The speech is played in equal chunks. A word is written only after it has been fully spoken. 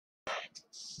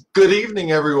Good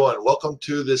evening, everyone. Welcome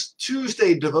to this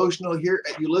Tuesday devotional here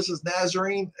at Ulysses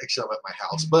Nazarene. Actually, I'm at my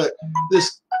house, but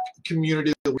this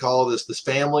community that we call this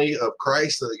family of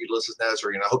Christ, the Ulysses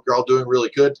Nazarene. I hope you're all doing really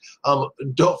good.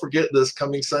 Don't forget, this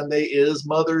coming Sunday is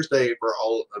Mother's Day for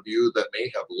all of you that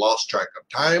may have lost track of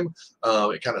time.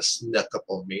 It kind of snuck up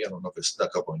on me. I don't know if it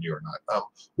snuck up on you or not.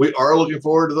 We are looking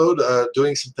forward to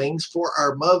doing some things for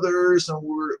our mothers, and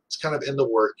it's kind of in the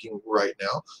working right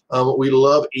now. We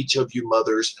love each of you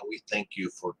mothers, and we thank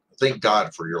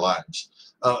God for your lives.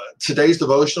 Today's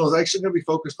devotional is actually going to be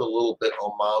focused a little bit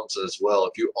on moms as well.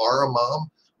 If you are a mom,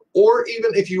 or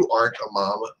even if you aren't a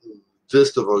mom,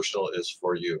 this devotional is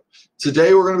for you.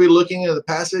 Today we're going to be looking at the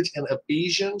passage in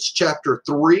Ephesians chapter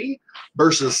 3,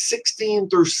 verses 16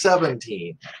 through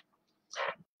 17. It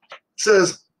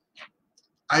says,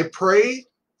 I pray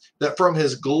that from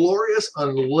his glorious,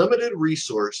 unlimited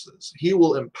resources, he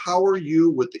will empower you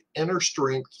with the inner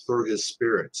strength through his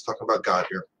Spirit. It's talking about God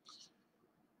here.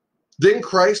 Then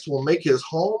Christ will make his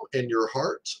home in your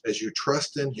hearts as you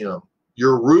trust in him.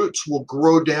 Your roots will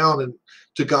grow down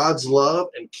into God's love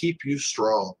and keep you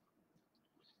strong.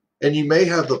 And you may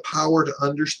have the power to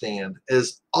understand,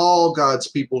 as all God's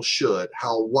people should,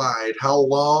 how wide, how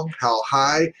long, how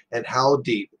high, and how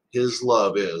deep his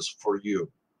love is for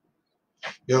you.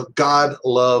 You know, God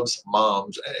loves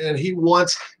moms, and he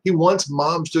wants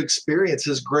moms to experience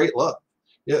his great love.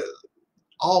 You know,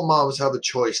 all moms have a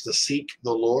choice to seek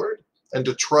the Lord and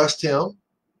to trust him,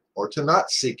 or to not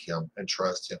seek him and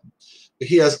trust him.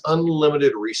 He has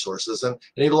unlimited resources, and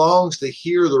he longs to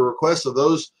hear the requests of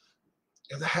those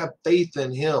that have faith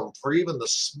in him for even the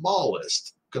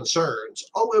smallest concerns,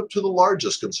 all the way up to the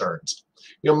largest concerns.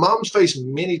 You know, moms face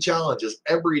many challenges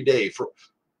every day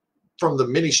from the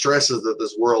many stresses that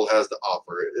this world has to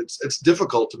offer. It's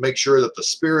difficult to make sure that the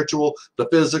spiritual, the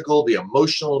physical, the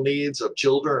emotional needs of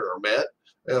children are met.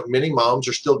 Many moms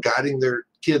are still guiding their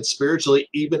kids spiritually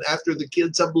even after the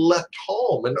kids have left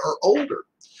home and are older.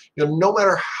 You know, no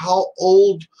matter how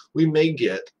old we may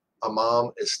get, a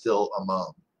mom is still a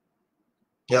mom.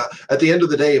 Yeah, at the end of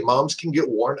the day, moms can get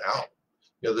worn out.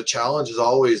 You know, the challenge is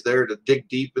always there to dig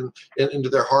deep into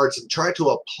their hearts and try to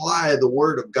apply the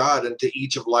word of God into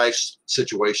each of life's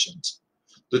situations.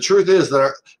 The truth is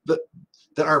that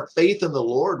our faith in the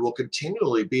Lord will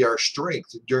continually be our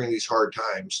strength during these hard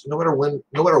times, no matter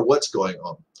what's going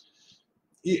on.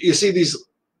 You see these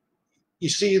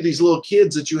little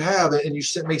kids that you have, and you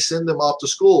may send them off to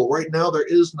school. Right now, there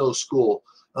is no school,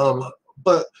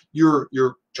 but you're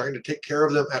trying to take care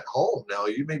of them at home now.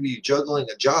 You may be juggling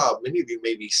a job. Many of you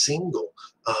may be single.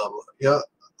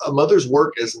 A mother's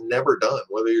work is never done.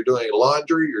 Whether you're doing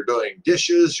laundry, you're doing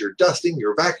dishes, you're dusting,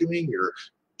 you're vacuuming, you're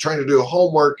trying to do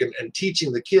homework and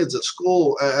teaching the kids at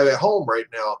school, at home right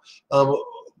now.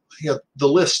 The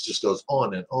list just goes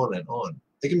on and on and on.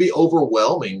 It can be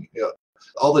overwhelming,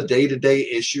 all the day-to-day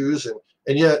issues,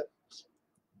 and yet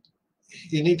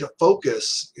you need to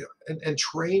focus and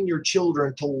train your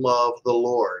children to love the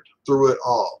Lord through it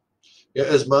all.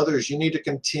 As mothers, you need to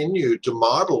continue to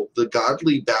model the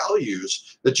godly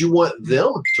values that you want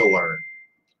them to learn.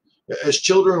 As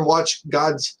children watch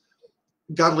God's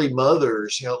godly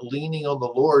mothers, leaning on the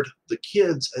Lord, the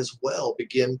kids as well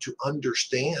begin to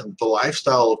understand the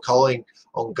lifestyle of calling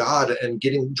on God and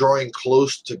drawing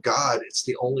close to God. It's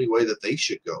the only way that they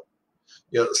should go.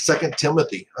 2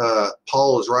 Timothy,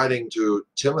 Paul is writing to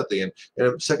Timothy, and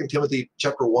in 2 Timothy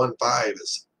chapter 1:5,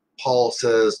 as Paul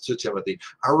says to Timothy,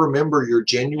 I remember your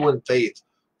genuine faith,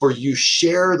 for you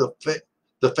share the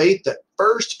faith that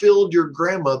first filled your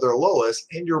grandmother Lois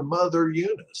and your mother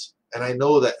Eunice. And I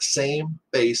know that same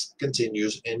faith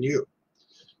continues in you.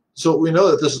 So we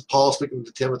know that this is Paul speaking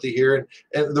to Timothy here.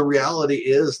 And the reality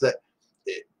is that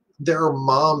there are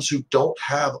moms who don't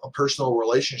have a personal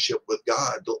relationship with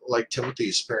God like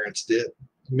Timothy's parents did.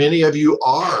 Many of you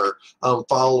are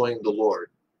following the Lord.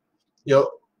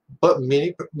 But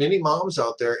many moms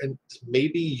out there, and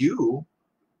maybe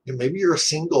maybe you're a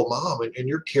single mom and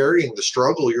you're carrying the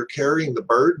struggle, you're carrying the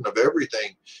burden of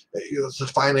everything,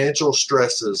 the financial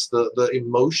stresses, the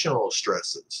emotional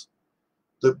stresses.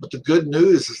 But the good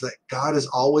news is that God is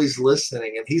always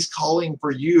listening, and he's calling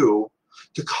for you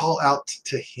to call out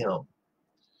to him.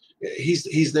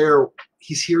 He's there.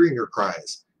 He's hearing your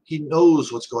cries. He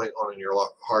knows what's going on in your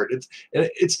heart.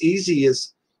 It's easy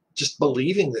as just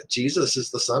believing that Jesus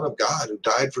is the Son of God who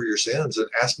died for your sins and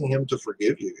asking him to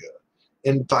forgive you.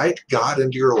 Invite God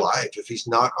into your life if he's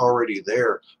not already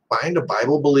there. Find a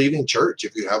Bible-believing church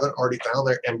if you haven't already found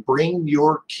there, and bring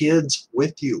your kids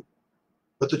with you.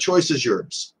 But the choice is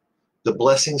yours. The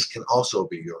blessings can also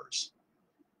be yours.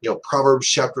 Proverbs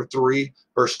chapter 3,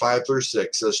 verse 5 through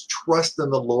 6 says, trust in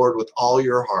the Lord with all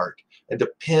your heart and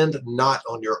depend not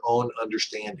on your own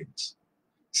understandings.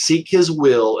 Seek his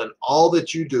will in all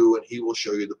that you do, and he will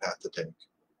show you the path to take.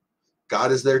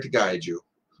 God is there to guide you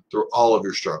through all of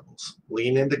your struggles.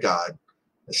 Lean into God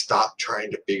and stop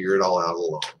trying to figure it all out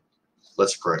alone.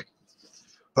 Let's pray.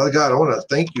 Father God, I want to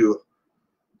thank you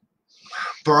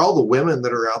for all the women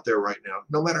that are out there right now,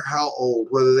 no matter how old,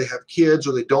 whether they have kids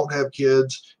or they don't have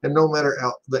kids, and no matter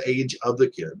the age of the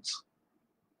kids.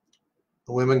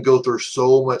 The women go through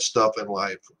so much stuff in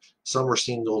life. Some are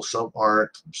single, some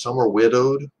aren't. Some are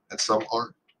widowed, and some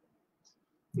aren't.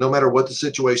 No matter what the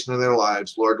situation in their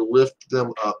lives, Lord, lift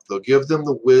them up. They'll give them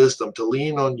the wisdom to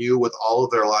lean on you with all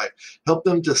of their life. Help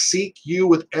them to seek you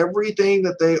with everything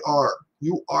that they are.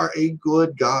 You are a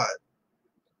good God.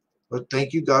 But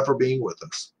thank you, God, for being with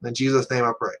us. In Jesus' name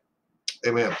I pray.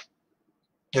 Amen.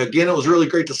 Again, it was really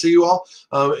great to see you all.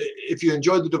 If you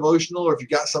enjoyed the devotional or if you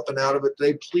got something out of it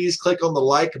today, please click on the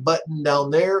like button down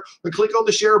there or click on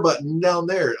the share button down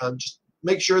there. Just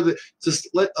make sure that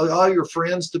allow your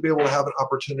friends to be able to have an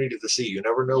opportunity to see. You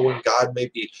never know when God may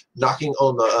be knocking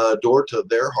on the door to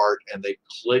their heart and they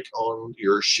click on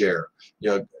your share.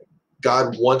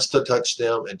 God wants to touch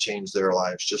them and change their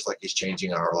lives just like he's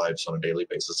changing our lives on a daily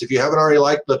basis. If you haven't already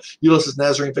liked the Ulysses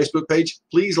Nazarene Facebook page,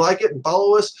 please like it and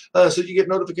follow us so you get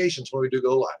notifications when we do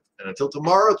go live. And until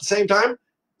tomorrow at the same time,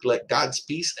 let God's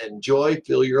peace and joy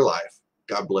fill your life.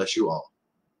 God bless you all.